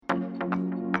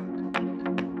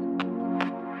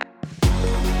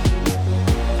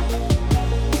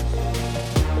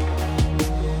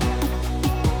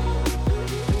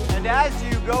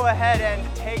ahead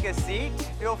and take a seat.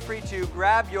 Feel free to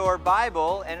grab your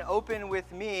Bible and open with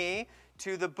me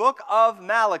to the book of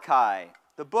Malachi.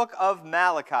 The book of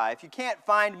Malachi. If you can't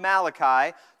find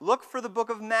Malachi, look for the book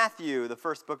of Matthew, the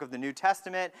first book of the New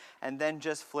Testament, and then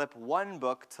just flip one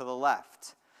book to the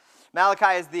left.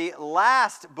 Malachi is the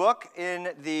last book in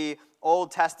the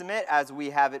Old Testament as we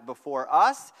have it before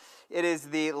us. It is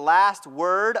the last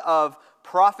word of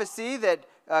prophecy that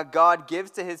God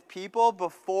gives to his people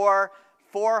before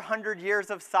 400 years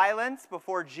of silence,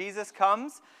 before Jesus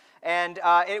comes. And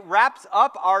it wraps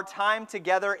up our time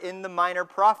together in the minor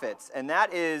prophets. And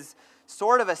that is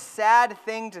sort of a sad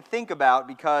thing to think about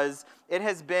because it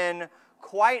has been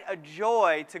quite a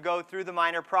joy to go through the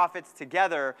minor prophets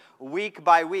together week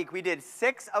by week. We did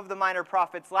 6 of the minor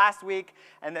prophets last week,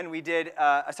 and then we did,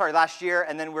 last year,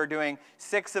 and then we're doing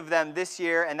 6 of them this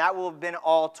year, and that will have been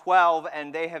all 12,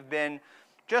 and they have been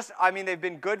they've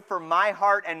been good for my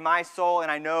heart and my soul,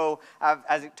 and I know,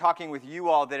 as talking with you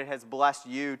all, that it has blessed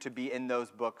you to be in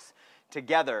those books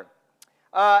together.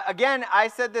 Again, I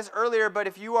said this earlier, but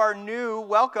if you are new,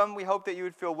 welcome. We hope that you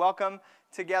would feel welcome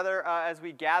together as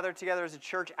we gather together as a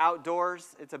church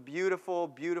outdoors. It's a beautiful,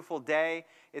 beautiful day.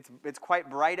 It's quite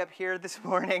bright up here this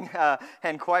morning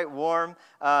and quite warm,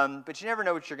 but you never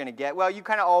know what you're going to get. Well, you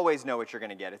kind of always know what you're going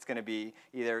to get. It's going to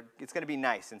be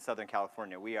nice in Southern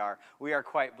California. We are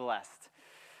quite blessed.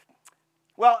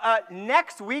 Well,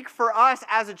 next week for us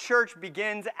as a church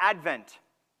begins Advent.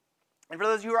 And for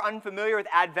those who are unfamiliar with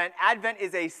Advent, Advent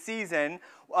is a season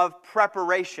of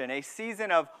preparation, a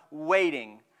season of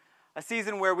waiting, a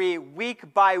season where we,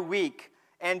 week by week,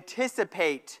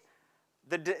 anticipate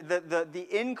the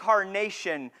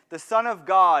incarnation, the Son of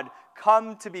God,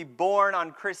 come to be born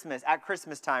on Christmas, at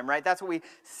Christmas time, right? That's what we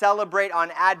celebrate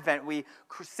on Advent. We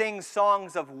sing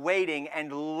songs of waiting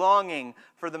and longing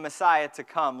for the Messiah to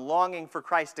come, longing for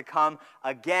Christ to come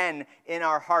again in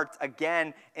our hearts,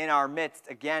 again in our midst,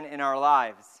 again in our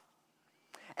lives.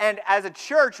 And as a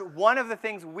church, one of the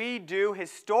things we do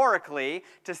historically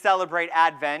to celebrate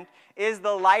Advent is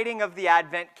the lighting of the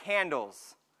Advent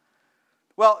candles.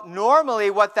 Well, normally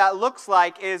what that looks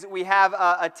like is we have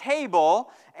a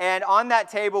table, and on that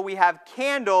table we have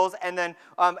candles, and then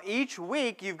each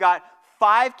week you've got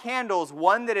 5 candles,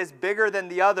 one that is bigger than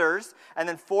the others, and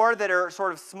then 4 that are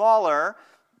sort of smaller.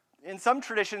 In some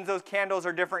traditions, those candles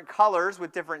are different colors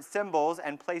with different symbols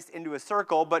and placed into a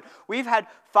circle, but we've had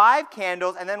 5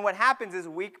 candles, and then what happens is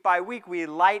week by week we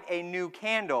light a new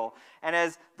candle. And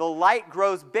as the light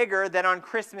grows bigger, then on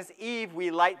Christmas Eve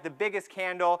we light the biggest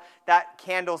candle. That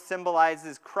candle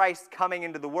symbolizes Christ coming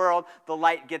into the world. The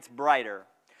light gets brighter.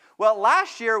 Well,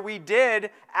 last year we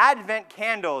did Advent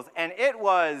candles, and it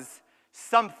was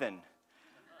something.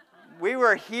 We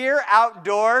were here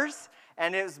outdoors,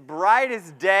 and it was bright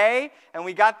as day, and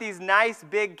we got these nice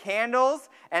big candles,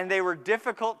 and they were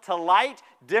difficult to light,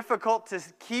 difficult to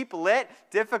keep lit,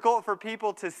 difficult for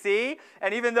people to see,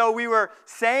 and even though we were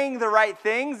saying the right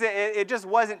things, it just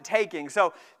wasn't taking.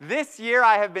 So this year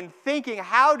I have been thinking,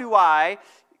 how do I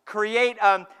create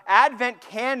Advent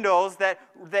candles that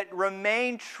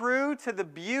remain true to the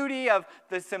beauty of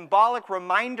the symbolic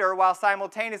reminder while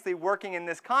simultaneously working in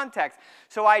this context.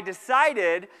 So I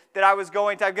decided that I'm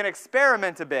going to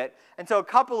experiment a bit. And so a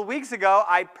couple of weeks ago,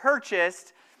 I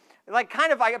purchased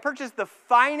the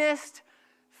finest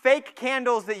fake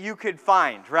candles that you could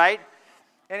find, right?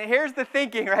 And here's the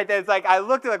thinking, right? It's like I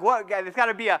looked at there's got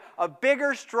to be a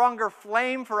bigger, stronger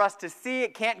flame for us to see.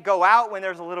 It can't go out when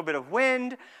there's a little bit of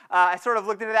wind. I sort of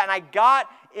looked into that, and I got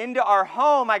into our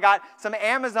home. I got some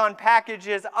Amazon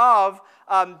packages of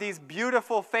these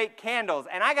beautiful fake candles.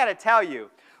 And I got to tell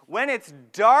you, when it's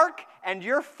dark and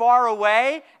you're far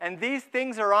away and these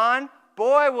things are on,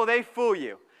 boy, will they fool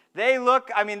you.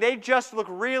 They just look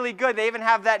really good. They even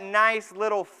have that nice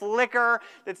little flicker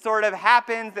that sort of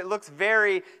happens that looks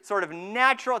very sort of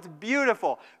natural. It's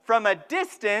beautiful. From a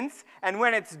distance, and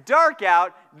when it's dark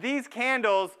out, these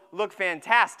candles look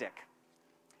fantastic.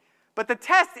 But the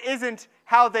test isn't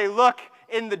how they look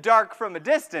in the dark from a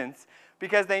distance,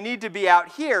 because they need to be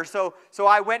out here. So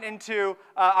I went into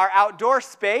our outdoor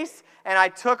space, and I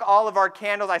took all of our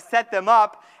candles, I set them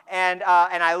up, and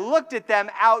I looked at them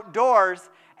outdoors,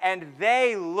 and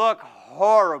they look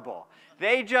horrible.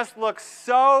 They just look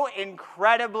so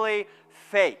incredibly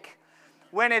fake.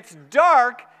 When it's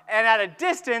dark and at a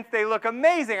distance, they look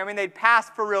amazing. They'd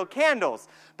pass for real candles.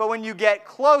 But when you get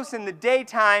close in the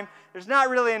daytime, there's not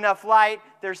really enough light.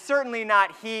 There's certainly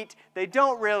not heat. They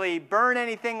don't really burn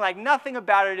anything. Nothing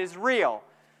about it is real.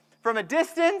 From a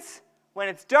distance, when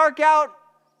it's dark out,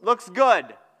 looks good.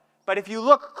 But if you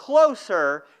look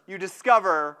closer, you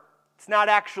discover it's not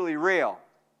actually real.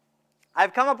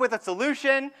 I've come up with a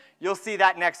solution. You'll see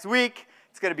that next week.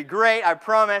 It's going to be great, I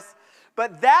promise.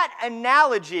 But that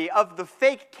analogy of the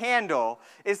fake candle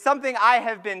is something I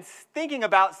have been thinking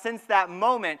about since that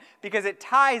moment because it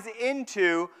ties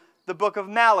into the book of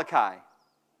Malachi.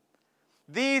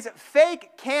 These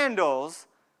fake candles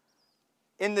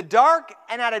in the dark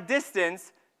and at a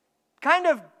distance kind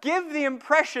of give the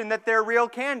impression that they're real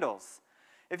candles.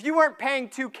 If you weren't paying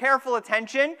too careful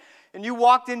attention and you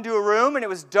walked into a room and it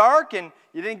was dark and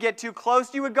you didn't get too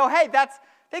close, you would go, hey,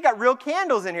 they got real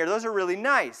candles in here. Those are really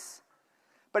nice.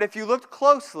 But if you looked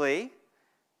closely,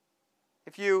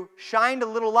 if you shined a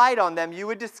little light on them, you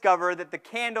would discover that the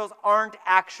candles aren't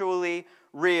actually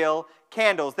real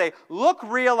candles. They look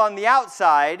real on the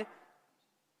outside,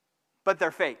 but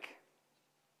they're fake.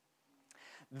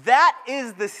 That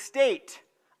is the state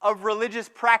of religious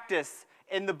practice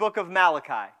in the book of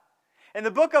Malachi. In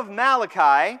the book of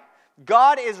Malachi,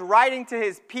 God is writing to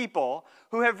his people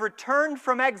who have returned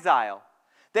from exile.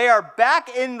 They are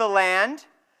back in the land.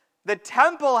 The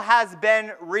temple has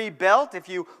been rebuilt. If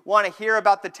you want to hear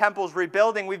about the temple's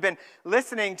rebuilding, we've been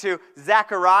listening to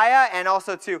Zechariah and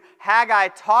also to Haggai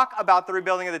talk about the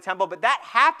rebuilding of the temple, but that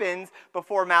happens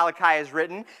before Malachi is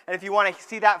written. And if you want to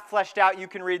see that fleshed out, you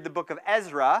can read the book of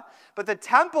Ezra. But the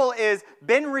temple is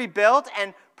been rebuilt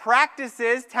and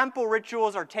practices, temple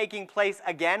rituals are taking place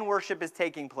again. Worship is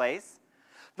taking place.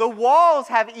 The walls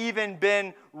have even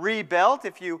been rebuilt.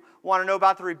 If you want to know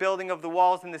about the rebuilding of the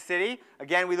walls in the city,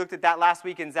 again, we looked at that last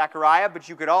week in Zechariah, but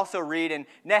you could also read in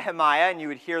Nehemiah, and you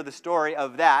would hear the story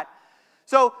of that.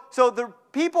 So the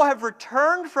people have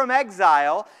returned from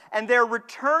exile, and they're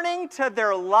returning to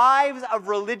their lives of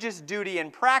religious duty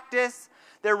and practice.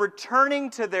 They're returning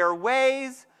to their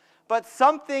ways, but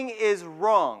something is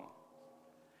wrong.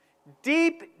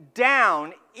 Deep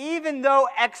down, even though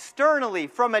externally,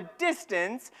 from a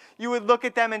distance, you would look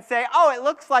at them and say, oh, it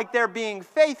looks like they're being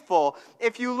faithful.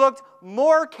 If you looked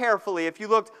more carefully, if you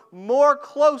looked more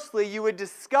closely, you would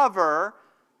discover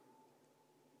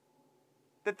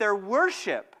that their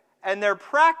worship and their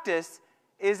practice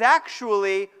is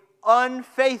actually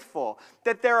unfaithful,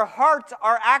 that their hearts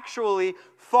are actually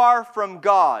far from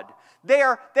God. They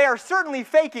are certainly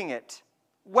faking it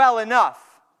well enough.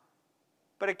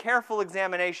 But a careful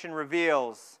examination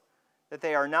reveals that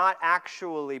they are not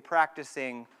actually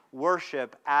practicing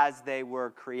worship as they were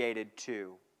created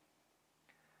to.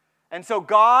 And so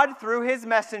God, through his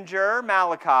messenger,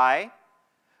 Malachi,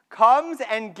 comes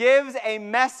and gives a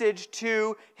message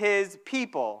to his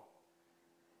people.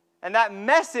 And that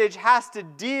message has to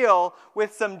deal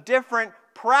with some different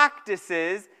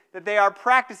practices that they are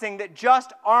practicing that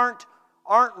just aren't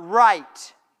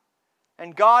right.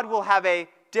 And God will have a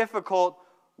difficult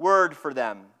word for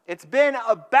them. It's been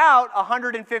about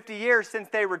 150 years since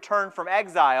they returned from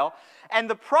exile, and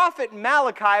the prophet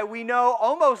Malachi we know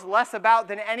almost less about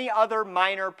than any other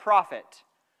minor prophet.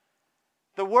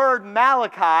 The word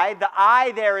Malachi, the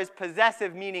I there is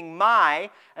possessive, meaning my,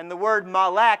 and the word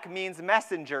Malek means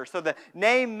messenger. So the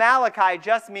name Malachi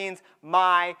just means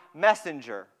my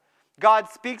messenger. God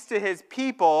speaks to his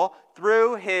people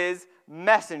through his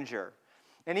messenger.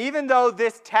 And even though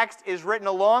this text is written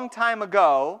a long time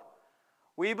ago,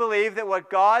 we believe that what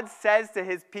God says to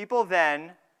his people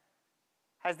then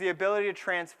has the ability to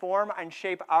transform and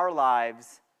shape our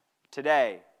lives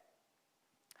today.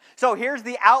 So here's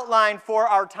the outline for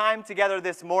our time together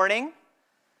this morning.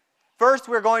 First,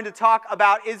 we're going to talk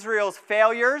about Israel's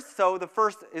failures. So the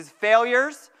first is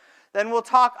failures. Then we'll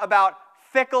talk about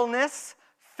fickleness,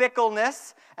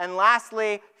 and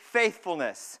lastly,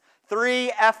 faithfulness.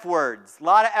 3 F words. A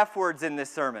lot of F words in this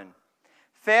sermon.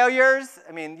 Failures,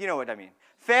 you know what I mean.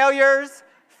 Failures,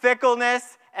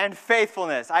 fickleness, and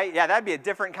faithfulness. That'd be a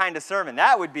different kind of sermon.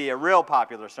 That would be a real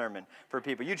popular sermon for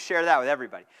people. You'd share that with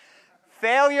everybody.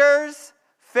 Failures,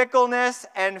 fickleness,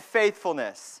 and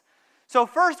faithfulness. So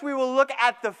first we will look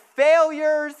at the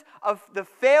failures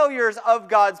of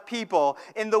God's people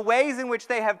in the ways in which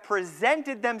they have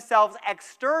presented themselves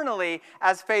externally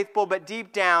as faithful, but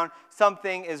deep down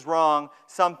something is wrong,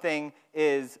 something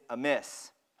is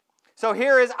amiss. So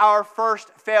here is our first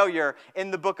failure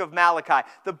in the book of Malachi.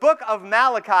 The book of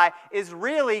Malachi is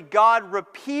really God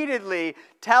repeatedly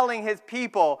telling his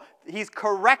people, he's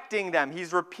correcting them.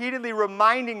 He's repeatedly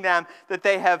reminding them that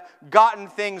they have gotten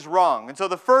things wrong. And so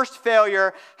the first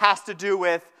failure has to do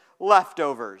with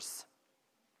leftovers.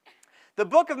 The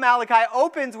book of Malachi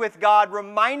opens with God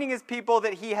reminding his people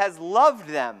that he has loved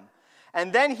them.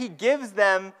 And then he gives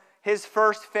them his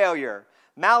first failure.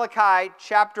 Malachi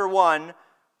chapter 1,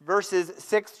 verses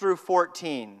 6 through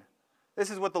 14.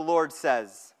 This is what the Lord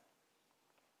says.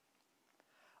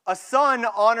 A son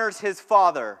honors his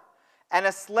father, and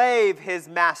a slave his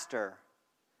master.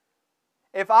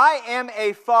 If I am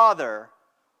a father,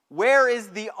 where is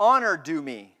the honor due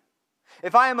me?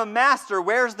 If I am a master,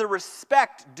 where's the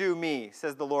respect due me,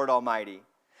 says the Lord Almighty.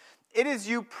 It is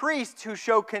you priests who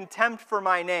show contempt for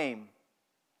my name.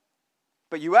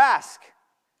 But you ask,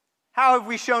 how have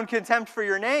we shown contempt for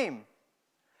your name?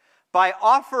 By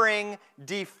offering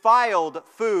defiled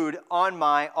food on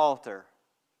my altar.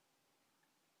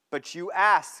 But you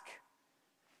ask,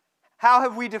 how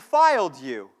have we defiled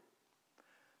you?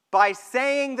 By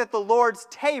saying that the Lord's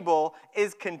table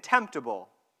is contemptible.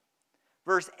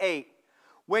 Verse 8,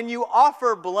 when you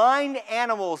offer blind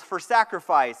animals for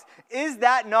sacrifice, is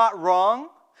that not wrong?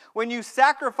 When you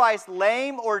sacrifice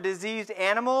lame or diseased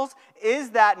animals,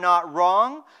 is that not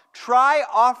wrong? Try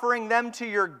offering them to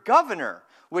your governor.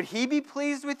 Would he be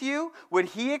pleased with you? Would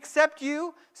he accept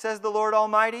you? Says the Lord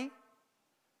Almighty.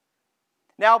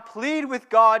 Now plead with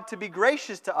God to be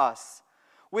gracious to us.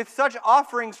 With such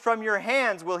offerings from your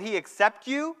hands, will he accept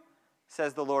you?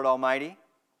 Says the Lord Almighty.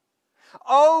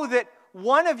 Oh, that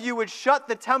one of you would shut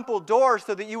the temple door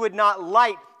so that you would not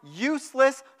light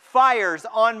useless fires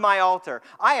on my altar.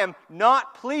 I am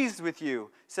not pleased with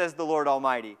you, says the Lord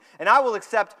Almighty, and I will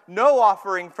accept no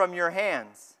offering from your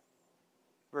hands.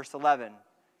 Verse 11.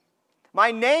 My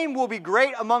name will be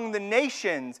great among the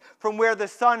nations, from where the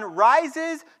sun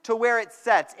rises to where it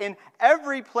sets. In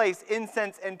every place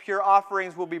incense and pure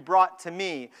offerings will be brought to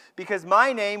me, because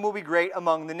my name will be great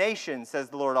among the nations, says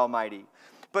the Lord Almighty.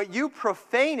 But you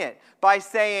profane it by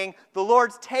saying, the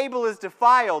Lord's table is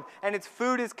defiled, and its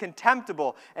food is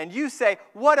contemptible. And you say,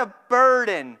 what a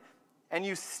burden! And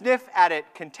you sniff at it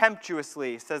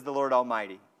contemptuously, says the Lord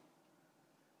Almighty.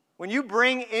 When you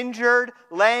bring injured,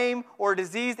 lame, or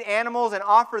diseased animals and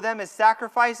offer them as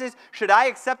sacrifices, should I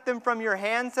accept them from your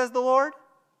hand, says the Lord?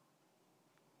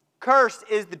 Cursed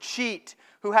is the cheat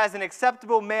who has an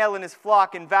acceptable male in his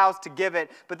flock and vows to give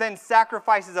it, but then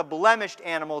sacrifices a blemished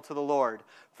animal to the Lord.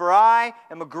 For I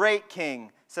am a great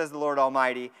king, says the Lord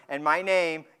Almighty, and my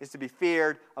name is to be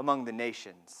feared among the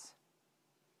nations.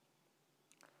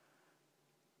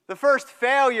 The first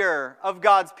failure of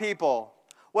God's people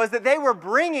was that they were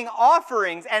bringing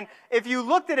offerings. And if you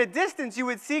looked at a distance, you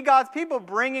would see God's people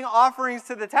bringing offerings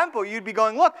to the temple. You'd be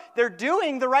going, look, they're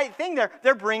doing the right thing.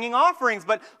 They're bringing offerings.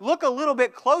 But look a little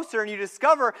bit closer and you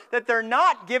discover that they're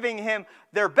not giving him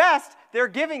their best. They're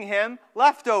giving him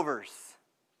leftovers.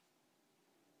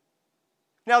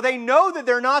 Now, they know that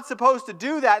they're not supposed to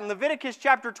do that. In Leviticus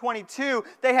chapter 22,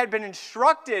 they had been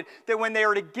instructed that when they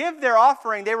were to give their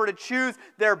offering, they were to choose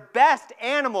their best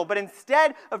animal. But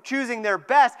instead of choosing their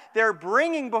best, they're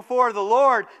bringing before the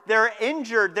Lord their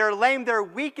injured, their lame, their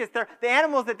weakest, the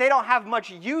animals that they don't have much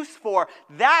use for.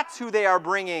 That's who they are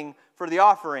bringing for the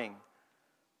offering.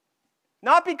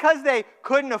 Not because they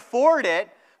couldn't afford it,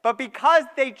 but because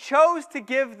they chose to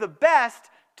give the best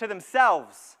to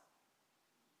themselves.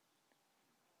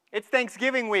 It's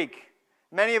Thanksgiving week.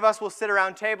 Many of us will sit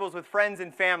around tables with friends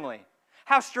and family.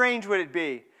 How strange would it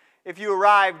be if you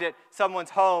arrived at someone's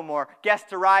home or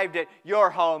guests arrived at your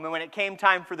home, and when it came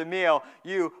time for the meal,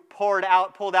 you pulled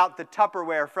out the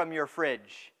Tupperware from your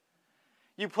fridge.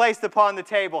 You placed upon the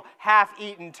table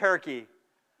half-eaten turkey,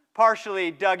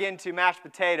 partially dug into mashed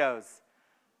potatoes,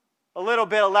 a little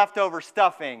bit of leftover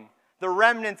stuffing, the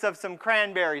remnants of some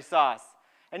cranberry sauce.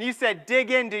 And you said,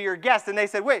 dig into your guests, and they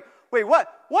said, Wait,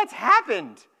 what? What's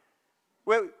happened?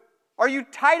 Wait, are you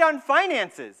tight on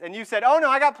finances? And you said, oh no,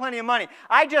 I got plenty of money.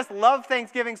 I just love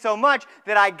Thanksgiving so much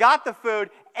that I got the food,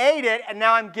 ate it, and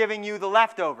now I'm giving you the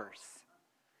leftovers.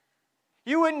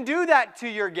 You wouldn't do that to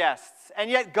your guests. And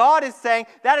yet God is saying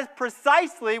that is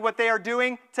precisely what they are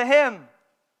doing to him.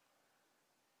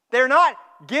 They're not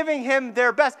giving him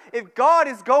their best. If God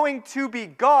is going to be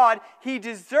God, he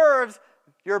deserves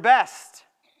your best.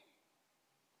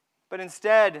 But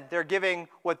instead, they're giving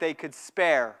what they could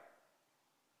spare.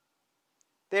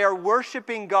 They are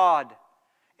worshiping God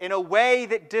in a way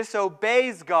that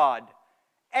disobeys God,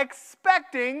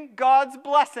 expecting God's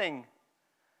blessing.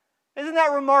 Isn't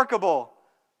that remarkable?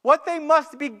 What they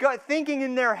must be thinking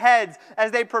in their heads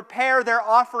as they prepare their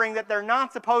offering that they're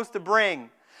not supposed to bring.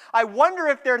 I wonder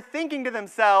if they're thinking to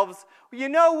themselves, well, you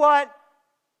know what?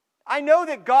 I know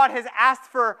that God has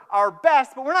asked for our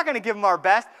best, but we're not going to give him our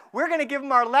best. We're going to give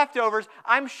him our leftovers.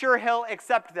 I'm sure he'll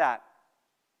accept that.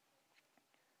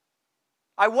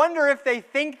 I wonder if they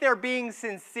think they're being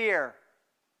sincere.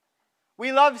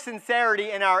 We love sincerity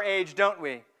in our age, don't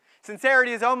we?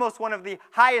 Sincerity is almost one of the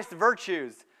highest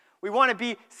virtues. We want to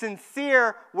be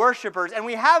sincere worshipers. And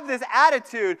we have this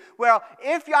attitude, well,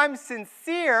 if I'm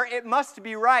sincere, it must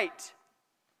be right.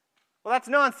 Well, that's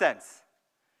nonsense.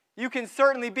 you can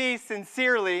certainly be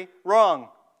sincerely wrong.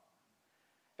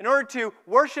 In order to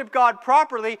worship God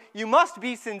properly, you must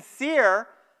be sincere,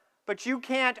 but you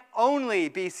can't only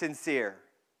be sincere.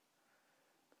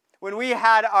 When we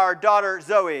had our daughter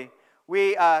Zoe,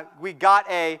 we got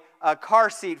a car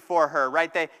seat for her,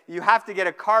 right? You have to get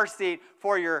a car seat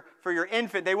for your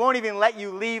infant. They won't even let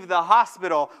you leave the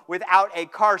hospital without a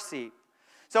car seat.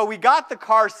 So we got the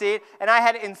car seat, and I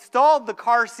had installed the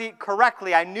car seat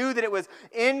correctly. I knew that it was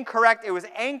incorrect. It was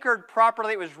anchored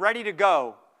properly. It was ready to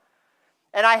go.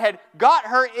 And I had got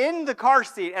her in the car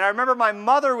seat, and I remember my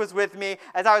mother was with me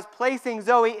as I was placing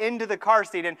Zoe into the car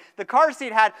seat. And the car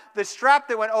seat had the strap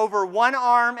that went over one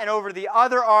arm and over the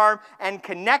other arm and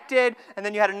connected, and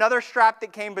then you had another strap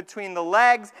that came between the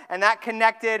legs, and that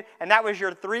connected, and that was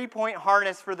your 3-point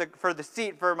harness for the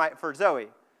seat for Zoe.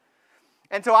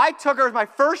 And so I took her as my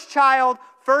first child,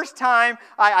 first time.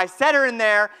 I set her in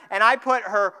there, and I put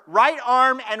her right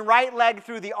arm and right leg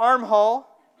through the armhole.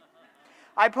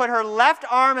 I put her left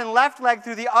arm and left leg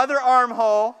through the other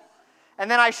armhole,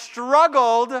 and then I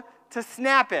struggled to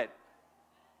snap it.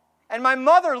 And my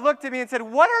mother looked at me and said,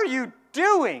 "What are you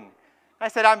doing?" I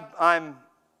said,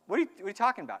 what are you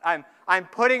talking about? I'm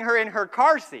putting her in her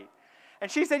car seat.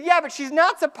 And she said, "Yeah, but she's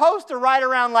not supposed to ride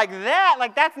around like that.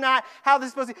 Like, that's not how this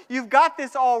is supposed to. You've got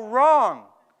this all wrong."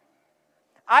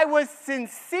 I was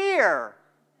sincere,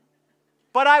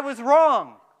 but I was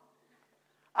wrong.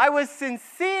 I was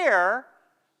sincere,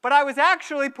 but I was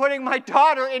actually putting my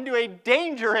daughter into a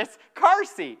dangerous car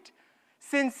seat.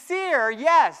 Sincere,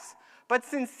 yes, but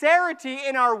sincerity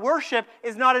in our worship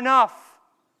is not enough.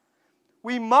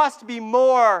 We must be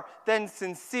more than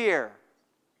sincere.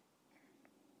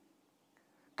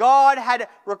 God had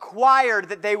required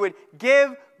that they would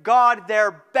give God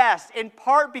their best, in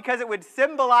part because it would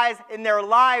symbolize in their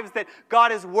lives that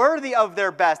God is worthy of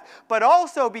their best, but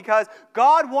also because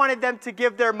God wanted them to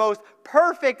give their most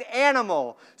perfect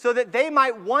animal so that they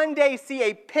might one day see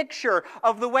a picture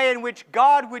of the way in which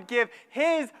God would give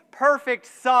His perfect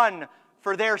Son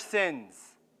for their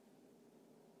sins.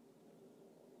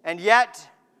 And yet,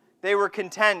 they were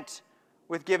content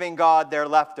with giving God their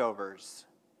leftovers,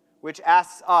 which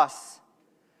asks us,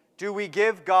 do we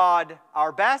give God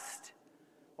our best,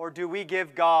 or do we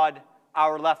give God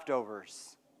our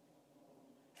leftovers?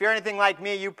 If you're anything like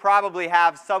me, you probably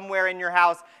have somewhere in your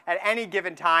house at any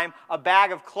given time a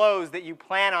bag of clothes that you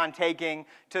plan on taking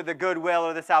to the Goodwill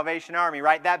or the Salvation Army,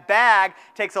 right? That bag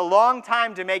takes a long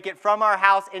time to make it from our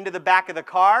house into the back of the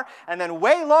car, and then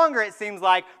way longer, it seems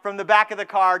like, from the back of the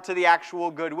car to the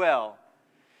actual Goodwill.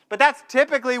 But that's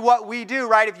typically what we do,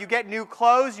 right? If you get new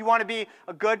clothes, you want to be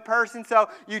a good person, so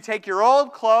you take your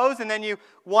old clothes and then you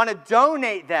want to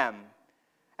donate them.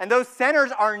 And those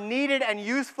centers are needed and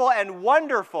useful and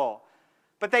wonderful.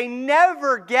 But they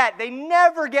never get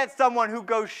someone who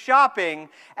goes shopping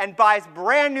and buys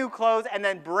brand new clothes and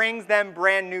then brings them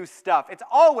brand new stuff. It's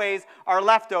always our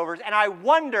leftovers. And I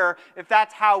wonder if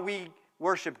that's how we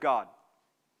worship God.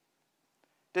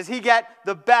 Does He get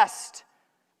the best?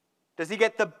 Does He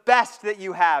get the best that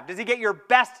you have? Does He get your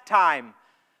best time?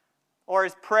 Or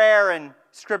is prayer and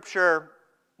Scripture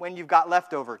when you've got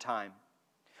leftover time?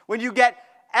 When you get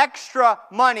extra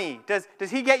money, does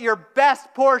He get your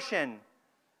best portion?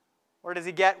 Or does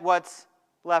He get what's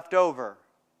left over?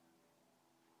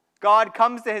 God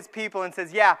comes to His people and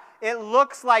says, yeah, it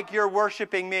looks like you're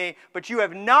worshiping me, but you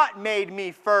have not made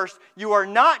me first. You are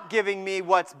not giving me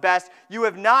what's best. You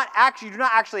do not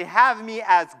actually have me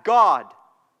as God.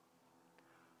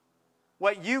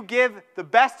 What you give the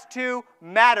best to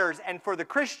matters. And for the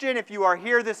Christian, if you are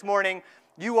here this morning,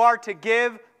 you are to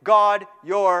give God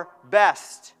your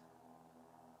best.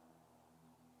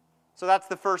 So that's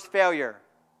the first failure.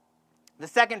 The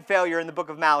second failure in the book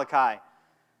of Malachi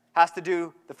has to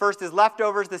do, the first is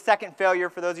leftovers. The second failure,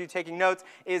 for those of you taking notes,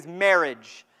 is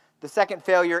marriage. The second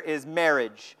failure is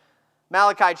marriage.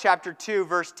 Malachi chapter 2,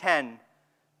 verse 10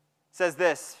 says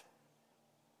this: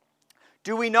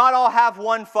 "Do we not all have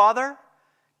one Father?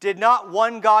 Did not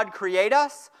one God create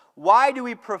us? Why do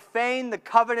we profane the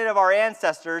covenant of our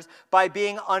ancestors by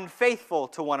being unfaithful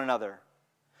to one another?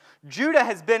 Judah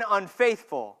has been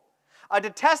unfaithful. A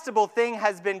detestable thing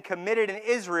has been committed in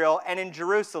Israel and in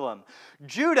Jerusalem.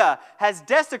 Judah has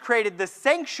desecrated the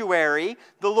sanctuary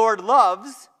the Lord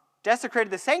loves,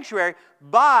 desecrated the sanctuary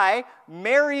by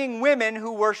marrying women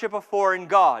who worship a foreign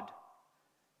god.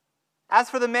 As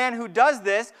for the man who does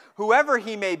this, whoever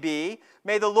he may be,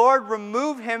 may the Lord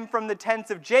remove him from the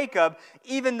tents of Jacob,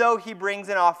 even though he brings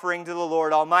an offering to the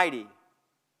Lord Almighty."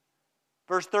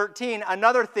 Verse 13,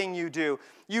 another thing you do.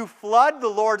 You flood the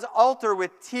Lord's altar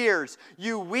with tears.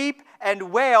 You weep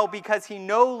and wail because he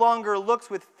no longer looks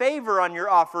with favor on your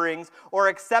offerings or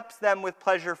accepts them with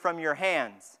pleasure from your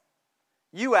hands.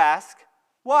 You ask,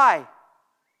 why?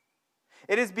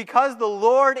 It is because the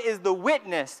Lord is the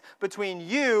witness between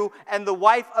you and the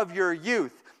wife of your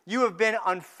youth. You have been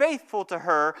unfaithful to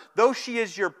her, though she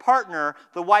is your partner,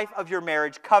 the wife of your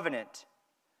marriage covenant.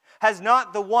 Has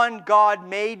not the one God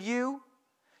made you?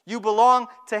 You belong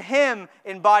to him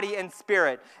in body and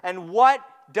spirit. And what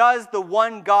does the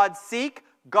one God seek?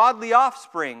 Godly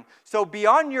offspring. So be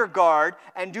on your guard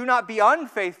and do not be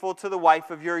unfaithful to the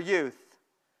wife of your youth.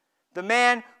 The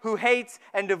man who hates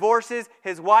and divorces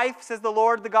his wife, says the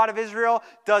Lord, the God of Israel,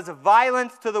 does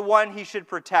violence to the one he should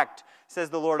protect, says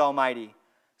the Lord Almighty.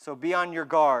 So be on your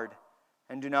guard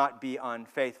and do not be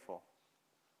unfaithful.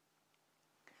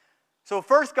 So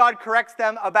first, God corrects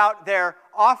them about their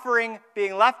offering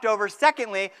being left over.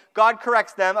 Secondly, God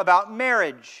corrects them about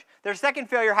marriage. Their second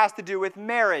failure has to do with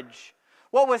marriage.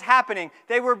 What was happening?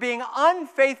 They were being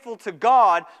unfaithful to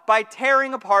God by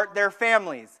tearing apart their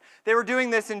families. They were doing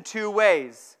this in two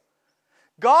ways.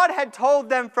 God had told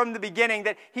them from the beginning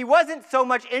that he wasn't so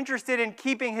much interested in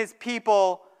keeping his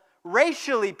people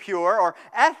racially pure or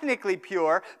ethnically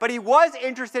pure, but he was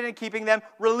interested in keeping them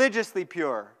religiously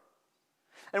pure.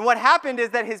 And what happened is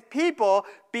that his people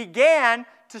began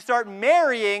to start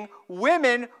marrying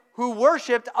women who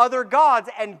worshiped other gods.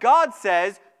 And God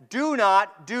says, do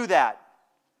not do that.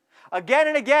 Again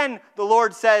and again, the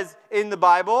Lord says in the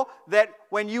Bible that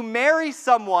when you marry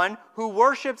someone who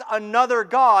worships another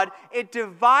god, it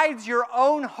divides your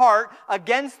own heart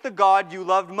against the God you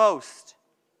loved most.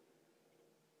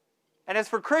 And as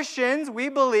for Christians, we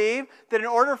believe that in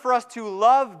order for us to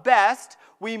love best,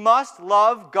 we must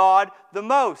love God the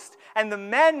most. And the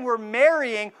men were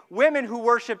marrying women who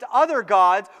worshipped other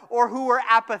gods or who were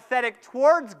apathetic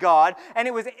towards God, and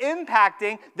it was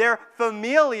impacting their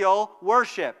familial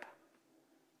worship.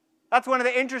 That's one of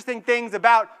the interesting things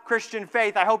about Christian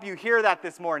faith. I hope you hear that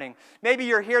this morning. Maybe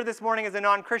you're here this morning as a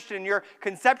non-Christian and your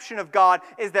conception of God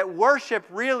is that worship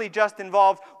really just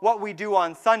involves what we do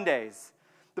on Sundays.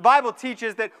 The Bible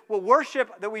teaches that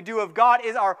worship that we do of God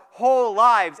is our whole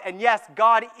lives. And yes,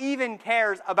 God even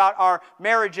cares about our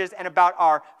marriages and about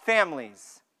our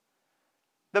families.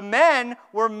 The men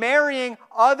were marrying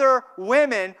other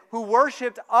women who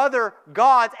worshipped other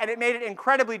gods, and it made it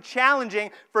incredibly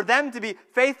challenging for them to be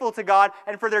faithful to God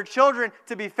and for their children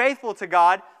to be faithful to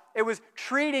God. It was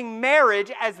treating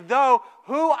marriage as though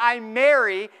who I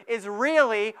marry is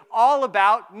really all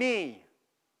about me.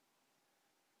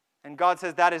 And God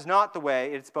says that is not the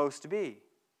way it's supposed to be.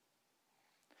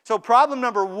 So problem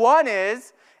number one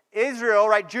is Israel,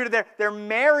 right, Judah, they're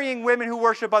marrying women who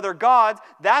worship other gods.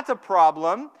 That's a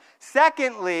problem.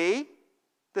 Secondly,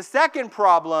 the second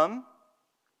problem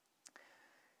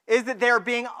is that they're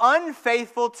being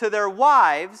unfaithful to their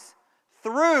wives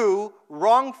through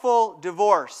wrongful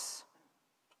divorce.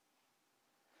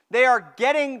 They are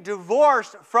getting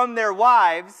divorced from their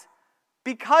wives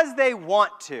because they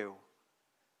want to.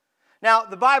 Now,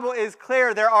 the Bible is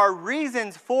clear there are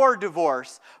reasons for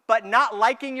divorce, but not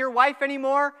liking your wife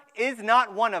anymore is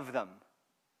not one of them.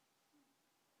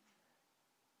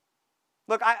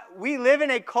 Look, we live in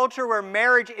a culture where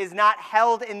marriage is not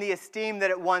held in the esteem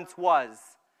that it once was.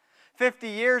 50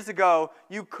 years ago,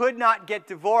 you could not get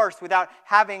divorced without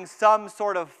having some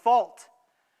sort of fault.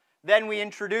 Then we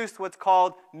introduced what's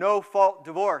called no-fault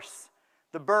divorce,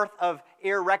 the birth of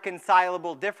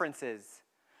irreconcilable differences.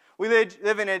 We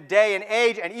live in a day and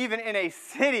age, and even in a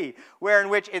city, in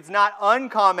which it's not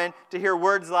uncommon to hear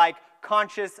words like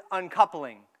conscious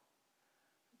uncoupling.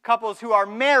 Couples who are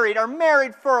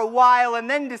married for a while and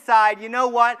then decide, you know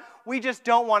what, we just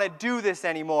don't want to do this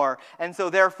anymore, and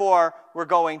so therefore we're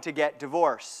going to get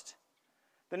divorced.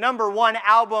 The number one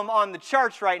album on the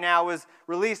charts right now was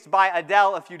released by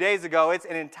Adele a few days ago. It's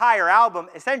an entire album,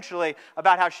 essentially,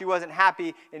 about how she wasn't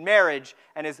happy in marriage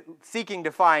and is seeking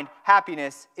to find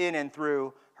happiness in and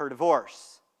through her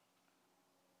divorce.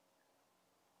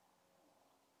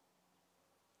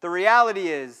 The reality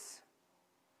is,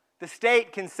 the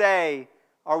state can say,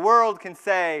 our world can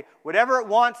say whatever it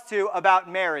wants to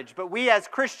about marriage, but we as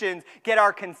Christians get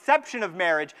our conception of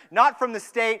marriage not from the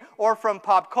state or from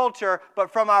pop culture,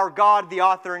 but from our God, the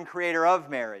author and creator of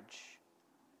marriage.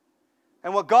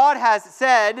 And what God has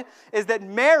said is that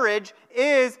marriage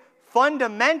is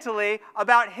fundamentally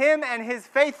about Him and His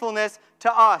faithfulness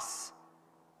to us.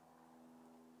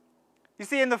 You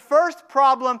see, in the first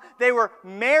problem, they were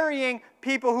marrying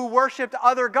people who worshiped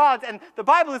other gods. And the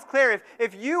Bible is clear.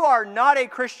 If you are not a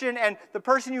Christian and the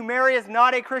person you marry is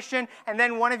not a Christian, and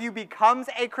then one of you becomes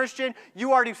a Christian,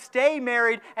 you are to stay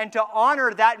married and to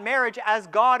honor that marriage as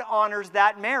God honors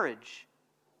that marriage.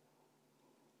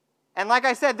 And like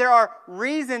I said, there are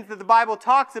reasons that the Bible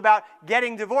talks about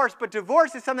getting divorced, but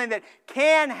divorce is something that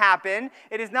can happen.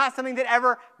 It is not something that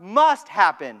ever must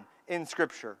happen in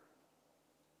Scripture.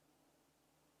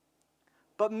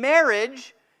 But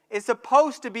marriage is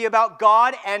supposed to be about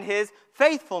God and His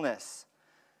faithfulness.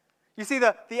 You see,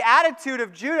 the attitude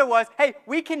of Judah was, hey,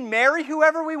 we can marry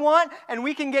whoever we want and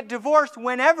we can get divorced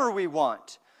whenever we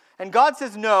want. And God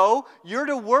says, no, you're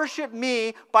to worship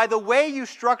me by the way you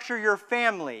structure your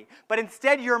family. But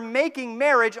instead, you're making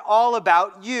marriage all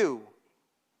about you.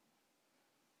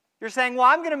 You're saying, well,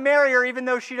 I'm going to marry her even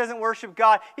though she doesn't worship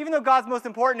God. Even though God's most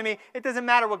important to me, it doesn't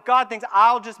matter what God thinks.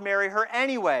 I'll just marry her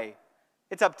anyway.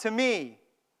 It's up to me.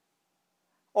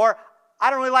 Or, I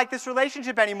don't really like this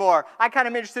relationship anymore. I kind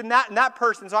of am interested in that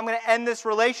person, so I'm going to end this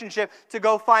relationship to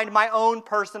go find my own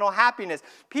personal happiness.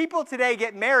 People today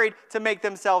get married to make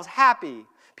themselves happy.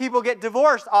 People get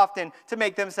divorced often to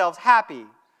make themselves happy.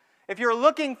 If you're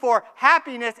looking for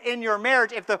happiness in your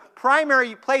marriage, if the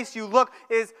primary place you look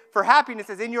is for happiness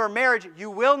is in your marriage,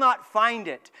 you will not find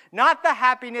it. Not the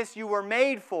happiness you were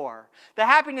made for. The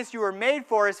happiness you were made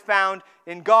for is found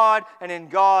in God and in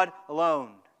God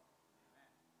alone.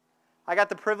 I got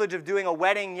the privilege of doing a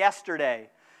wedding yesterday,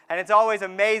 and it's always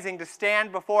amazing to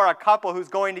stand before a couple who's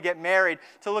going to get married,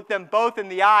 to look them both in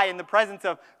the eye in the presence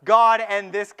of God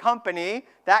and this company,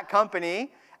 that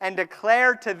company, and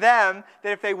declare to them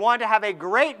that if they want to have a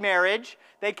great marriage,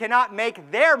 they cannot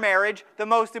make their marriage the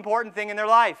most important thing in their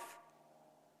life.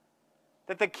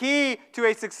 That the key to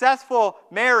a successful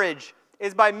marriage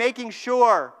is by making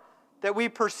sure that we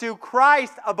pursue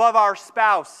Christ above our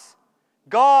spouse,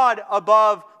 God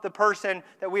above the person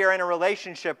that we are in a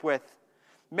relationship with.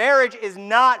 Marriage is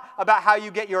not about how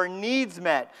you get your needs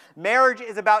met. Marriage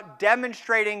is about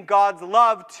demonstrating God's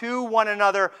love to one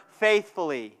another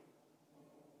faithfully.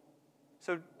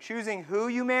 So choosing who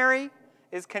you marry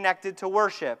is connected to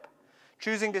worship.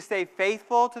 Choosing to stay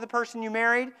faithful to the person you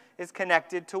married is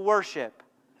connected to worship.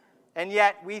 And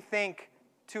yet we think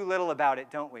too little about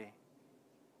it, don't we?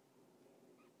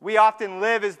 We often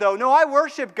live as though, no, I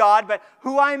worship God, but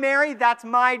who I marry, that's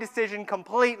my decision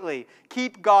completely.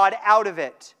 Keep God out of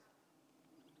it.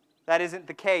 That isn't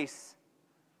the case.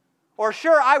 Or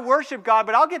sure, I worship God,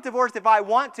 but I'll get divorced if I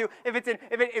want to. If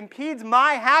it impedes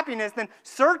my happiness, then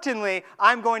certainly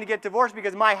I'm going to get divorced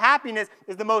because my happiness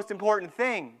is the most important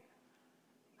thing.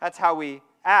 That's how we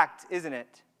act, isn't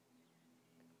it?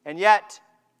 And yet,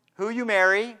 who you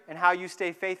marry and how you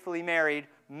stay faithfully married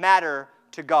matter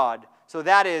to God. So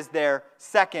that is their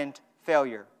second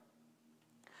failure.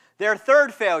 Their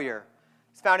third failure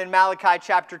is found in Malachi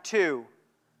chapter 2,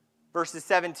 verses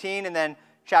 17, and then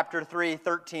chapter 3,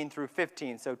 13 through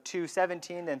 15. So 2,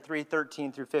 17, then 3,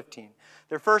 13 through 15.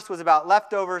 Their first was about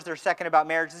leftovers, their second about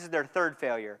marriage. This is their third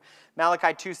failure.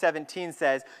 Malachi 2:17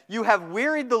 says, "You have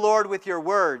wearied the Lord with your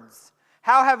words.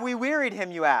 How have we wearied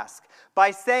him, you ask?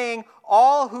 By saying,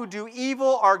 all who do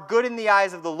evil are good in the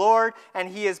eyes of the Lord, and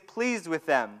he is pleased with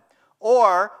them.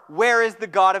 Or, where is the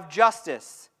God of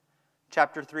justice?"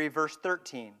 Chapter 3, verse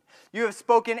 13. "You have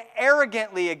spoken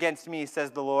arrogantly against me,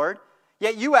 says the Lord.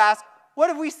 Yet you ask, what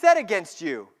have we said against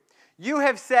you? You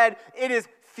have said, it is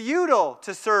futile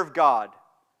to serve God.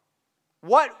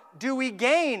 What do we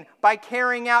gain by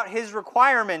carrying out his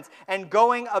requirements and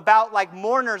going about like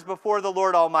mourners before the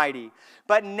Lord Almighty?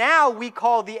 But now we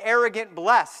call the arrogant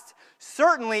blessed.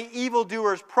 Certainly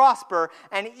evildoers prosper,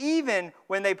 and even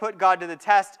when they put God to the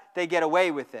test, they get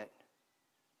away with it."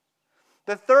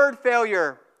 The third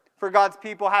failure for God's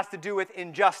people has to do with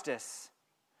injustice.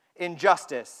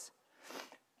 Injustice.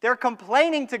 They're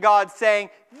complaining to God saying,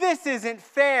 this isn't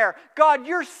fair. God,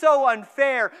 you're so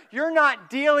unfair. You're not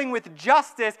dealing with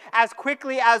justice as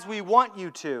quickly as we want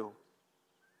you to.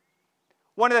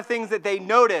 One of the things that they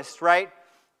noticed, right,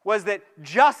 was that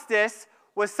justice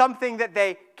was something that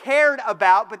they cared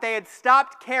about, but they had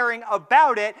stopped caring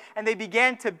about it, and they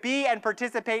began to be and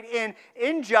participate in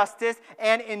injustice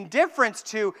and indifference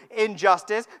to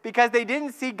injustice because they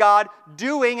didn't see God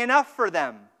doing enough for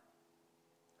them.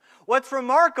 What's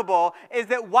remarkable is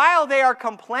that while they are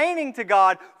complaining to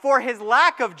God for his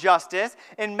lack of justice,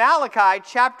 in Malachi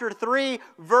chapter 3,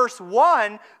 verse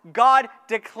 1, God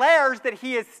declares that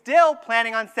he is still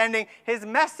planning on sending his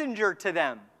messenger to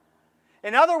them.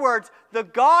 In other words, the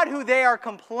God who they are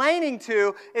complaining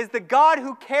to is the God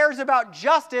who cares about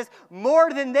justice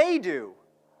more than they do.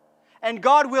 And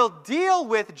God will deal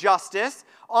with justice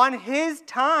on His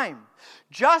time.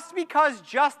 Just because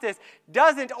justice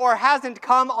doesn't or hasn't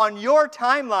come on your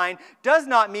timeline does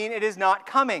not mean it is not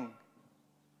coming.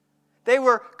 They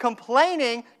were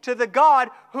complaining to the God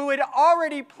who had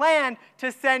already planned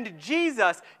to send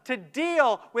Jesus to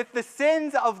deal with the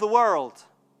sins of the world.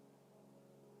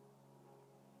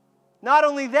 Not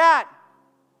only that,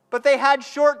 but they had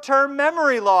short-term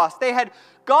memory loss.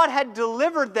 God had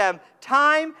delivered them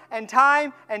time and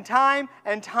time and time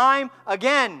and time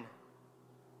again.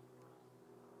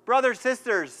 Brothers,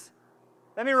 sisters,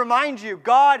 let me remind you,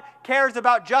 God cares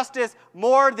about justice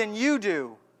more than you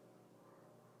do.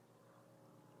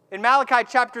 In Malachi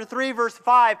chapter 3, verse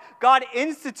 5, God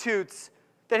institutes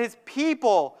that His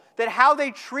people, that how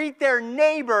they treat their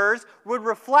neighbors would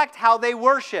reflect how they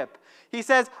worship. He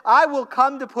says, I will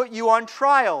come to put you on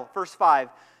trial, verse 5.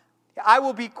 I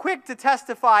will be quick to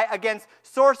testify against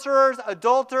sorcerers,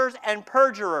 adulterers, and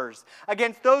perjurers,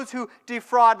 against those who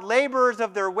defraud laborers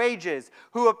of their wages,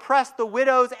 who oppress the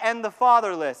widows and the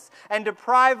fatherless, and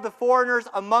deprive the foreigners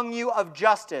among you of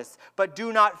justice. But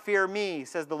do not fear me,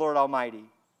 says the Lord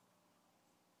Almighty.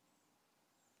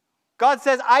 God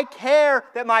says, I care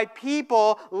that my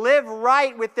people live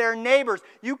right with their neighbors.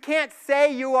 You can't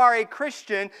say you are a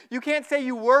Christian. You can't say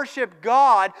you worship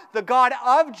God, the God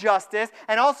of justice,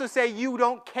 and also say you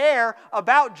don't care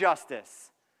about justice.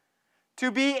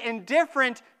 To be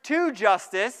indifferent to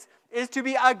justice is to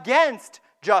be against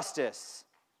justice.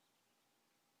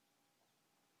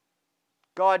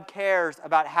 God cares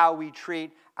about how we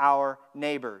treat our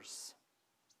neighbors.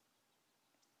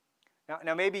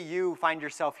 Now, maybe you find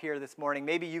yourself here this morning.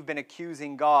 Maybe you've been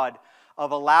accusing God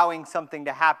of allowing something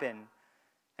to happen,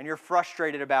 and you're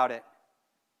frustrated about it.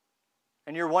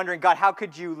 And you're wondering, God, how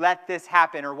could you let this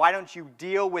happen? Or why don't you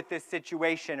deal with this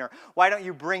situation? Or why don't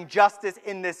you bring justice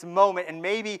in this moment? And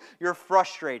maybe you're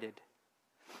frustrated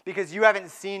because you haven't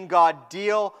seen God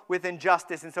deal with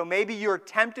injustice. And so maybe you're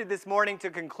tempted this morning to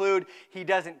conclude He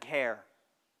doesn't care.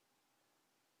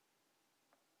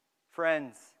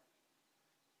 Friends,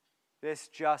 this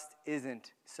just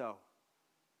isn't so.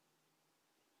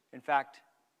 In fact,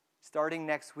 starting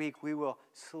next week, we will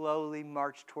slowly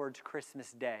march towards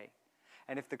Christmas Day.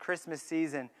 And if the Christmas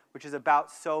season, which is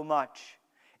about so much,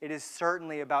 it is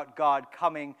certainly about God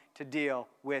coming to deal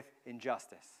with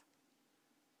injustice.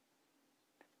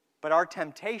 But our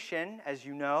temptation, as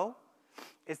you know,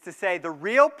 is to say the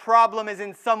real problem is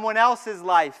in someone else's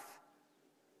life.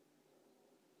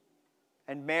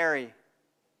 And Mary,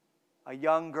 a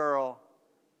young girl,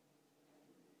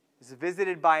 is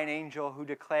visited by an angel who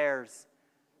declares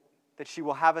that she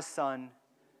will have a son,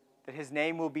 that his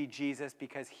name will be Jesus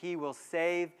because he will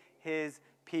save his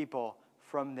people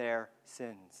from their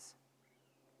sins.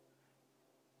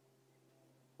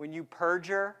 When you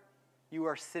perjure, you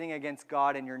are sinning against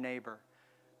God and your neighbor.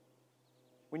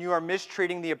 When you are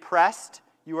mistreating the oppressed,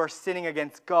 you are sinning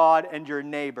against God and your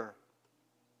neighbor.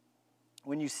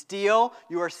 When you steal,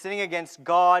 you are sinning against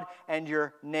God and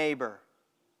your neighbor.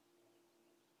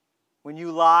 When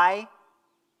you lie,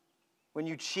 when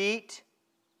you cheat,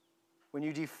 when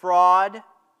you defraud,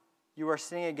 you are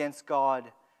sinning against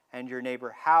God and your neighbor.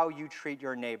 How you treat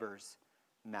your neighbors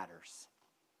matters.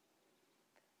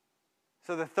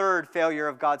 So the third failure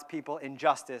of God's people in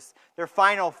justice, the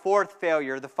final fourth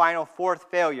failure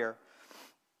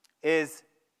is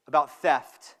about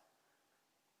theft.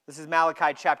 This is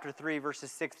Malachi chapter 3,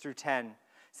 verses 6 through 10. It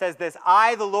says this,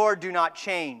 I, the Lord, do not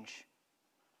change.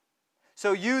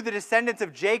 So you, the descendants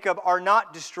of Jacob, are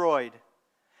not destroyed.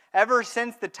 Ever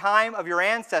since the time of your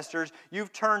ancestors,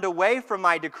 you've turned away from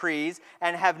my decrees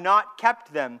and have not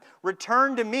kept them.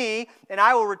 Return to me, and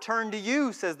I will return to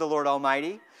you, says the Lord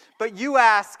Almighty. But you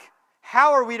ask,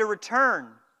 how are we to return?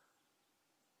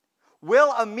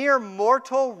 Will a mere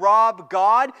mortal rob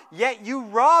God? Yet you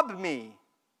rob me.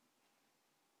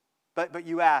 But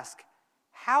you ask,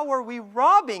 how are we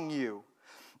robbing you?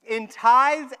 In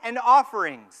tithes and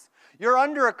offerings. You're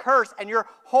under a curse and your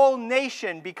whole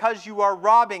nation because you are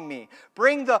robbing me.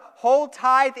 Bring the whole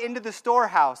tithe into the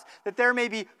storehouse, that there may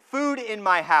be food in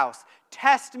my house.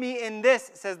 Test me in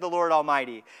this, says the Lord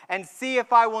Almighty, and see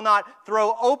if I will not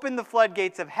throw open the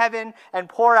floodgates of heaven and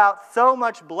pour out so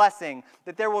much blessing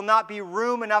that there will not be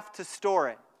room enough to store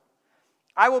it.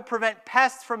 I will prevent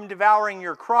pests from devouring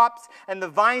your crops, and the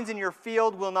vines in your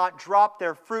field will not drop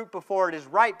their fruit before it is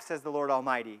ripe, says the Lord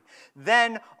Almighty.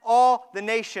 Then all the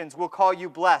nations will call you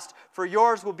blessed, for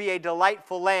yours will be a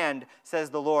delightful land, says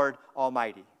the Lord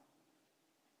Almighty.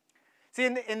 See,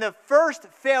 in the first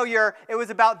failure, it was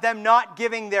about them not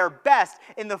giving their best.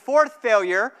 In the fourth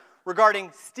failure,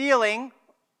 regarding stealing,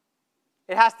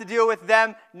 It has to deal with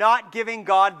them not giving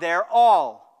God their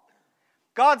all.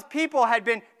 God's people had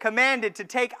been commanded to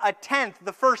take a tenth,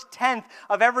 the first tenth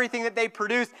of everything that they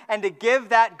produced, and to give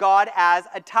that God as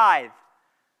a tithe.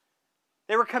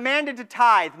 They were commanded to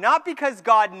tithe, not because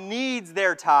God needs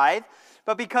their tithe,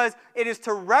 but because it is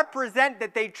to represent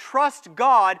that they trust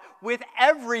God with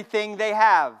everything they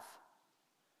have.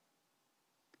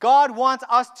 God wants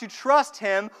us to trust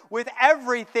Him with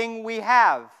everything we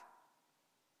have.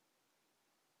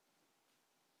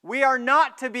 We are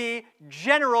not to be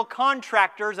general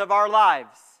contractors of our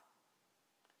lives.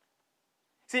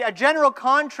 See, a general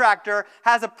contractor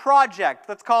has a project.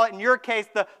 Let's call it, in your case,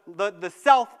 the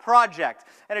self project.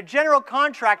 And a general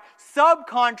contract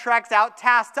subcontracts out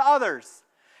tasks to others.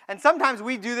 And sometimes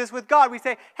we do this with God. We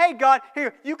say, hey, God,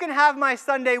 here, you can have my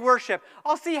Sunday worship.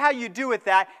 I'll see how you do with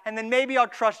that, and then maybe I'll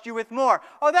trust you with more.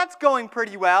 Oh, that's going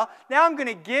pretty well. Now I'm going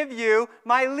to give you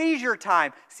my leisure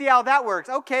time. See how that works.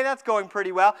 Okay, that's going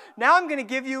pretty well. Now I'm going to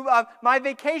give you my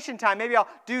vacation time. Maybe I'll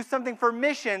do something for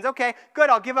missions. Okay, good.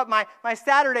 I'll give up my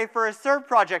Saturday for a serve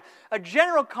project. A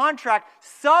general contract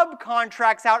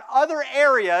subcontracts out other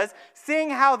areas, seeing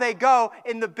how they go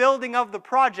in the building of the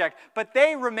project, but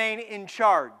they remain in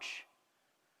charge.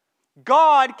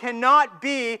 God cannot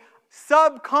be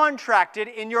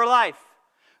subcontracted in your life.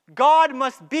 God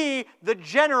must be the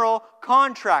general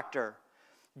contractor.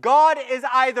 God is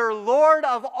either Lord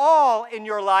of all in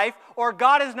your life, or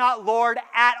God is not Lord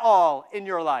at all in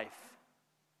your life.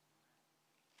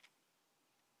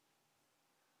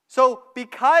 So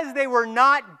because they were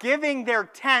not giving their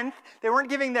tenth, they weren't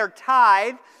giving their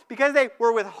tithe, because they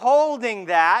were withholding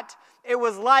that, it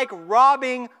was like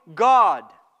robbing God.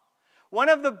 One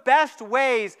of the best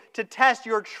ways to test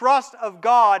your trust of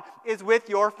God is with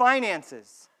your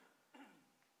finances.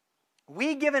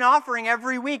 We give an offering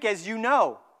every week, as you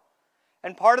know.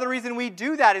 And part of the reason we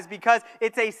do that is because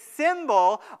it's a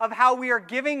symbol of how we are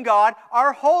giving God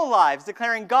our whole lives,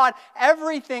 declaring, God,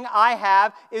 everything I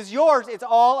have is yours. It's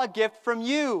all a gift from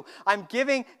you. I'm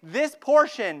giving this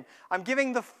portion. I'm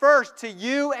giving the first to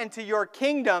you and to your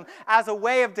kingdom as a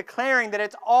way of declaring that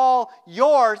it's all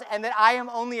yours and that I am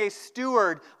only a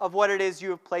steward of what it is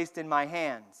you have placed in my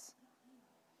hands.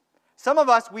 Some of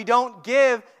us, we don't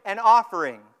give an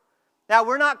offering. Now,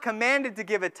 we're not commanded to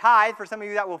give a tithe. For some of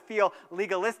you, that will feel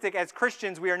legalistic. As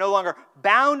Christians, we are no longer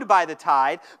bound by the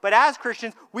tithe. But as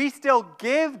Christians, we still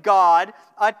give God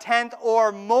a tenth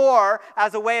or more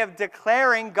as a way of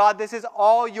declaring, God, this is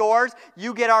all yours.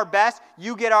 You get our best.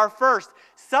 You get our first.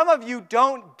 Some of you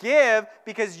don't give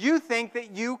because you think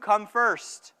that you come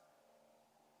first.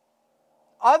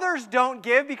 Others don't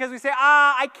give because we say,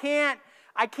 I can't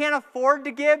afford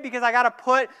to give because I got to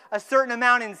put a certain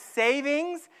amount in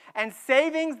savings. And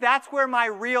savings, that's where my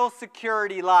real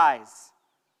security lies.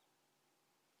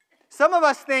 Some of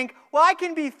us think, well, I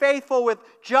can be faithful with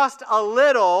just a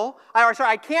little.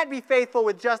 I can't be faithful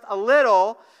with just a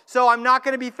little, so I'm not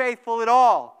going to be faithful at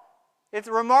all. It's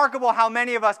remarkable how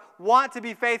many of us want to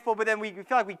be faithful, but then we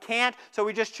feel like we can't, so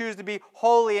we just choose to be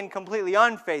wholly and completely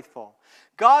unfaithful.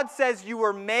 God says you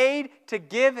were made to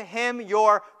give Him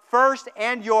your first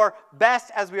and your best,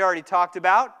 as we already talked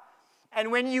about. And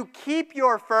when you keep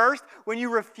your first, when you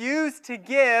refuse to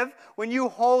give, when you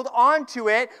hold on to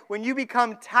it, when you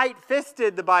become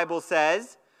tight-fisted, the Bible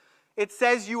says, it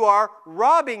says you are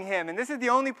robbing Him. And this is the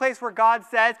only place where God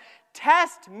says,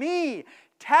 test me,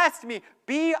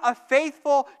 be a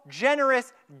faithful,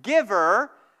 generous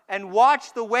giver, and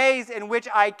watch the ways in which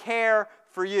I care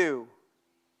for you.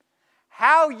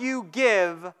 How you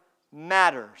give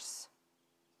matters.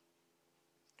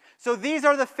 So these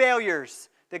are the failures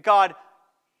that God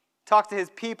talks to His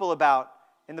people about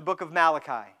in the book of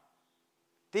Malachi.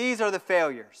 These are the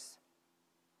failures.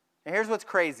 And here's what's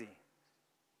crazy.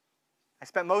 I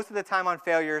spent most of the time on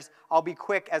failures. I'll be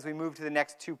quick as we move to the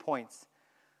next 2 points.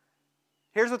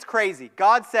 Here's what's crazy.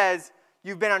 God says,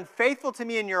 you've been unfaithful to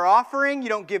me in your offering. You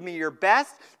don't give me your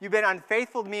best. You've been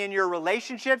unfaithful to me in your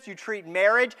relationships. You treat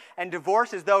marriage and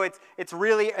divorce as though it's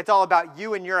all about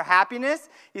you and your happiness.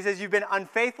 He says you've been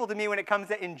unfaithful to me when it comes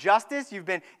to injustice. You've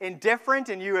been indifferent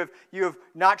and you have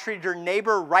not treated your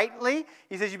neighbor rightly.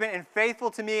 He says you've been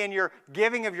unfaithful to me in your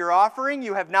giving of your offering.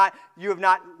 You have not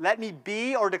let me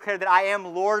be or declare that I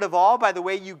am Lord of all by the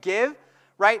way you give.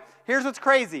 Right? Here's what's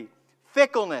crazy.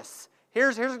 Fickleness.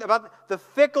 Here's about the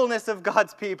fickleness of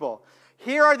God's people.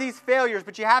 Here are these failures,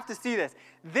 but you have to see this.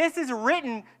 This is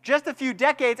written just a few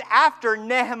decades after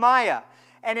Nehemiah.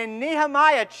 And in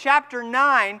Nehemiah chapter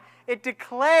 9, it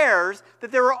declares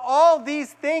that there were all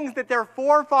these things that their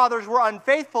forefathers were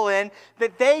unfaithful in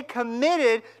that they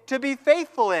committed to be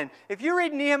faithful in. If you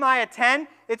read Nehemiah 10,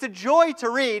 it's a joy to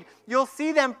read. You'll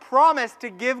see them promise to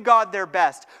give God their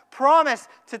best, promise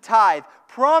to tithe,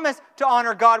 promise to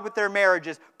honor God with their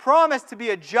marriages, promise to be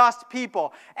a just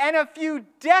people. And a few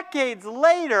decades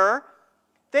later,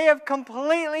 they have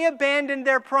completely abandoned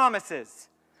their promises.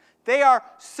 They are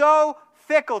so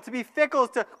fickle. To be fickle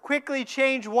is to quickly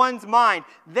change one's mind.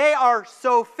 They are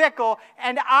so fickle,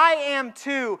 and I am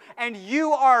too, and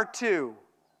you are too.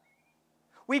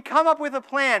 We come up with a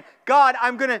plan. God,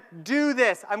 I'm going to do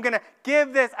this. I'm going to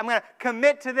give this. I'm going to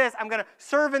commit to this. I'm going to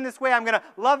serve in this way. I'm going to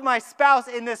love my spouse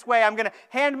in this way. I'm going to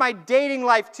hand my dating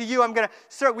life to you. I'm going to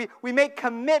serve. We make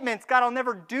commitments. God, I'll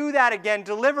never do that again.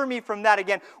 Deliver me from that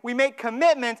again. We make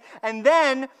commitments, and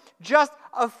then just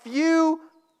a few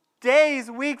days,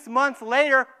 weeks, months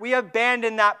later, we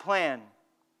abandon that plan.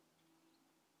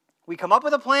 We come up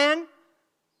with a plan.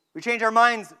 We change our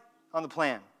minds on the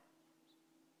plan.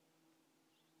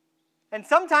 And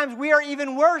sometimes we are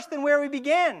even worse than where we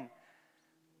began.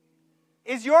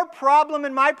 Is your problem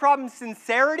and my problem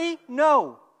sincerity?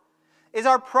 No. Is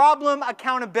our problem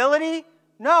accountability?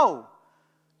 No.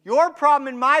 Your problem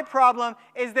and my problem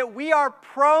is that we are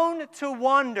prone to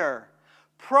wander,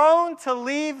 prone to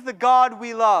leave the God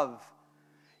we love.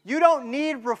 You don't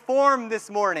need reform this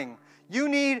morning. You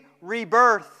need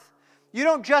rebirth. You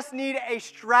don't just need a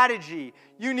strategy.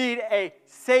 You need a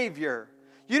Savior.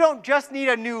 You don't just need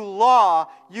a new law,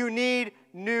 you need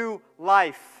new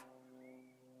life.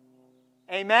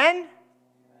 Amen?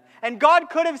 And God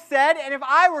could have said, and if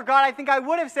I were God, I think I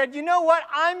would have said, you know what?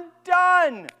 I'm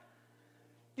done.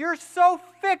 You're so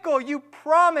fickle. You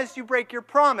promise, you break your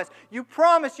promise. You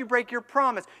promise, you break your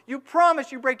promise. You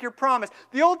promise, you break your promise.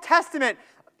 The Old Testament,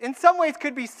 in some ways,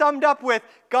 could be summed up with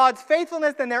God's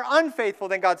faithfulness, then they're unfaithful.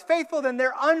 Then God's faithful, then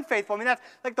they're unfaithful. I mean, that's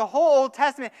like the whole Old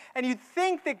Testament. And you'd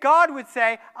think that God would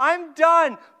say, I'm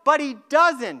done. But He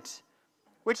doesn't,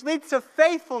 which leads to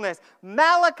faithfulness.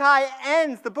 Malachi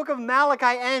ends, the book of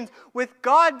Malachi ends with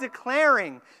God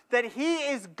declaring that He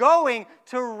is going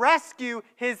to rescue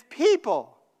His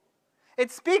people. It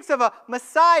speaks of a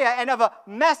Messiah and of a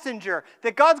messenger,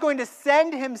 that God's going to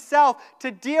send Himself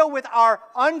to deal with our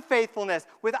unfaithfulness,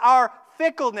 with our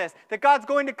fickleness, that God's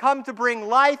going to come to bring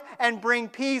life and bring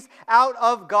peace out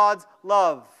of God's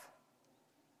love.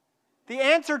 The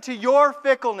answer to your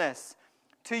fickleness,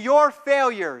 to your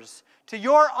failures, to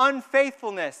your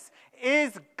unfaithfulness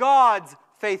is God's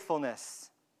faithfulness.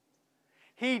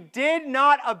 He did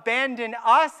not abandon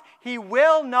us. He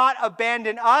will not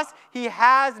abandon us. He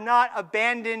has not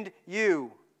abandoned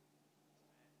you.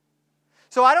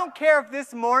 So I don't care if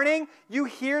this morning you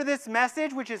hear this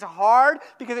message, which is hard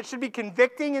because it should be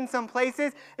convicting in some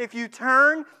places. If you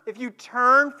turn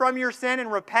from your sin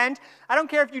and repent, I don't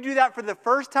care if you do that for the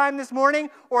first time this morning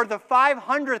or the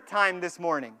 500th time this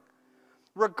morning.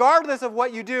 Regardless of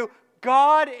what you do,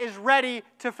 God is ready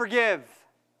to forgive.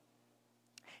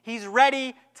 He's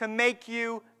ready to make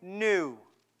you new.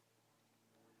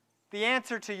 The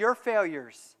answer to your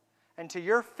failures and to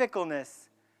your fickleness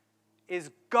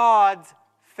is God's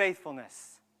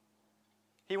faithfulness.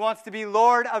 He wants to be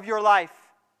Lord of your life.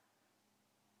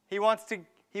 He wants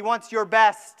your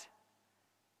best.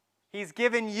 He's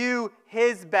given you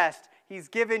His best. He's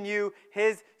given you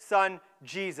His Son,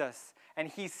 Jesus. And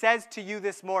He says to you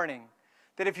this morning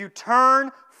that if you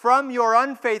turn from your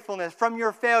unfaithfulness, from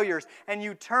your failures, and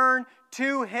you turn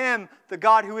to Him, the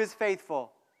God who is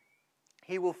faithful,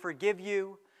 He will forgive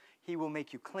you. He will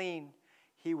make you clean.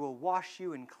 He will wash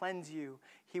you and cleanse you.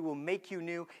 He will make you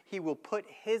new. He will put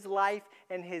His life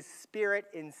and His Spirit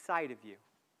inside of you.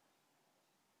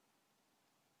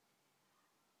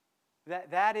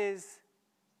 That is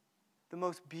the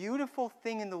most beautiful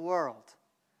thing in the world,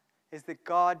 is that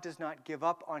God does not give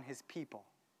up on His people.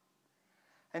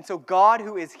 And so God,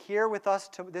 who is here with us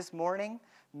this morning,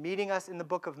 meeting us in the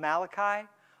book of Malachi,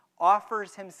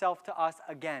 offers Himself to us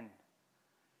again.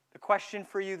 The question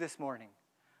for you this morning,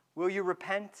 will you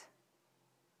repent?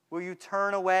 Will you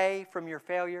turn away from your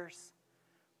failures?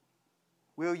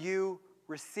 Will you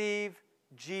receive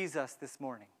Jesus this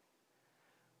morning?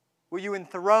 Will you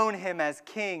enthrone Him as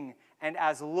King and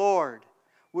as Lord?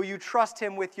 Will you trust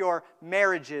Him with your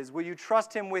marriages? Will you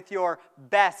trust Him with your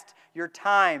best, your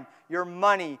time, your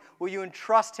money? Will you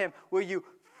entrust Him? Will you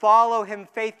follow Him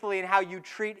faithfully in how you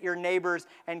treat your neighbors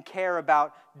and care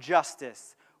about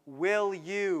justice? Will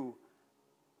you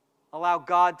allow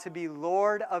God to be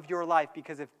Lord of your life?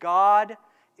 Because if God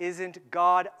isn't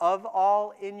God of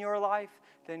all in your life,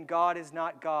 then God is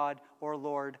not God or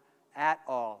Lord at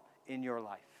all in your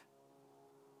life.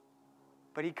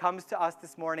 But he comes to us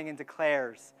this morning and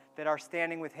declares that our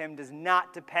standing with him does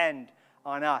not depend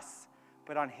on us,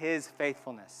 but on his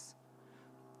faithfulness.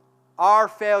 Our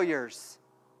failures,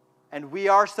 and we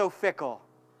are so fickle,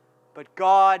 but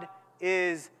God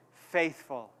is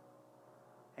faithful.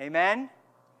 Amen?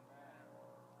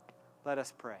 Let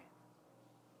us pray.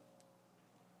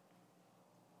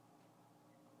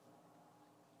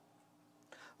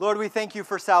 Lord, we thank you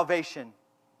for salvation.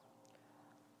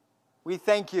 We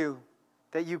thank you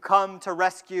that you come to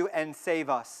rescue and save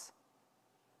us.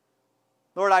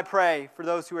 Lord, I pray for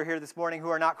those who are here this morning who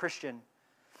are not Christian.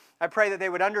 I pray that they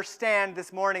would understand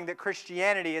this morning that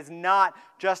Christianity is not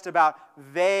just about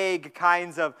vague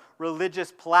kinds of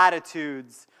religious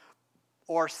platitudes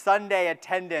or Sunday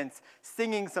attendance,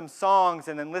 singing some songs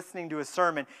and then listening to a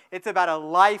sermon. It's about a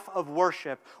life of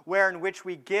worship in which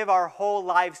we give our whole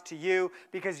lives to you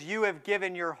because you have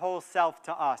given your whole self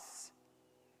to us.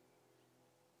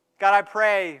 God, I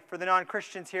pray for the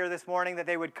non-Christians here this morning that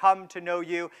they would come to know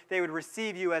you. They would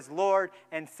receive you as Lord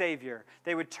and Savior.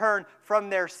 They would turn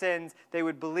from their sins. They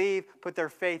would believe, put their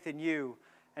faith in you,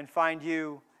 and find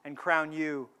you and crown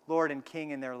you Lord and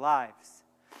King in their lives.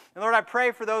 And Lord, I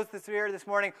pray for those here this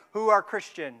morning who are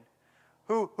Christian,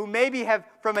 who maybe have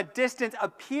from a distance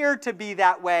appeared to be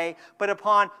that way, but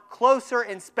upon closer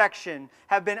inspection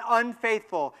have been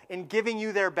unfaithful in giving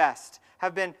you their best,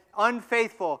 have been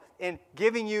unfaithful in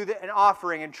giving you an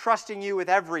offering and trusting you with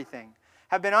everything,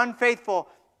 have been unfaithful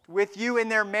with you in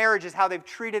their marriages, how they've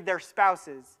treated their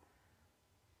spouses.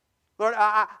 Lord,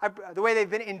 the way they've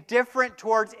been indifferent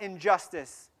towards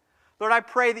injustice. Lord, I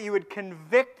pray that you would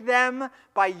convict them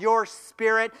by your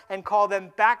Spirit and call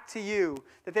them back to you,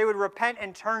 that they would repent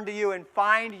and turn to you and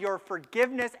find your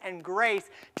forgiveness and grace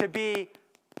to be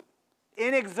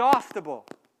inexhaustible.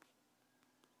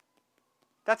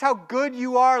 That's how good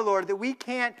you are, Lord, that we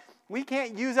can't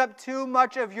use up too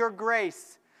much of your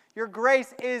grace. Your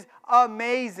grace is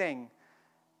amazing.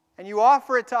 And you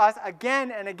offer it to us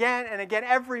again and again and again.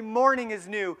 Every morning is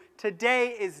new. Today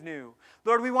is new.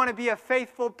 Lord, we want to be a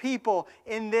faithful people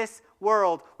in this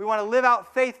world. We want to live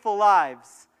out faithful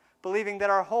lives, believing that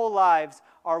our whole lives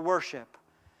are worship.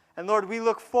 And Lord, we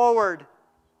look forward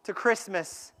to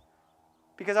Christmas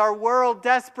because our world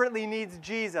desperately needs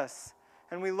Jesus.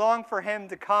 And we long for him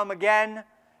to come again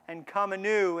and come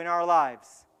anew in our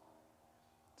lives.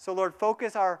 So Lord,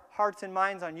 focus our hearts and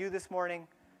minds on you this morning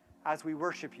as we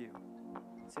worship you.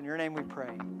 It's in your name we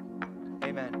pray.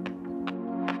 Amen.